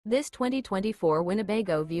This 2024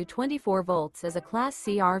 Winnebago View 24 volts is a Class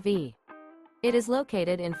C RV. It is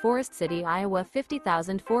located in Forest City, Iowa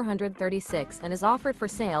 50,436 and is offered for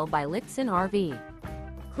sale by Lichtsinn RV.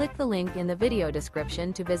 Click the link in the video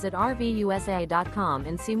description to visit RVUSA.com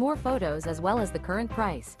and see more photos as well as the current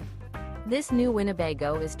price. This new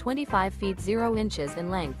Winnebago is 25 feet 0 inches in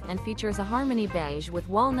length and features a Harmony Beige with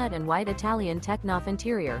walnut and white Italian Tecnof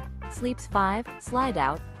interior, sleeps 5,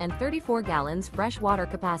 Slideout, and 34 gallons fresh water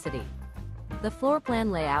capacity. The floor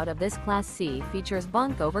plan layout of this Class C features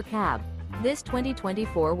Bunk Over Cab. This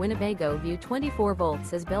 2024 Winnebago View 24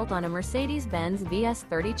 volts is built on a Mercedes-Benz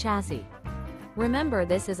VS30 chassis. Remember,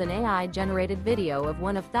 this is an AI-generated video of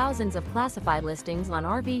one of thousands of classified listings on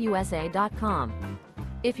RVUSA.com.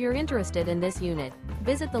 If you're interested in this unit,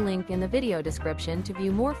 visit the link in the video description to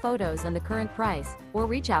view more photos and the current price, or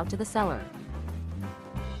reach out to the seller.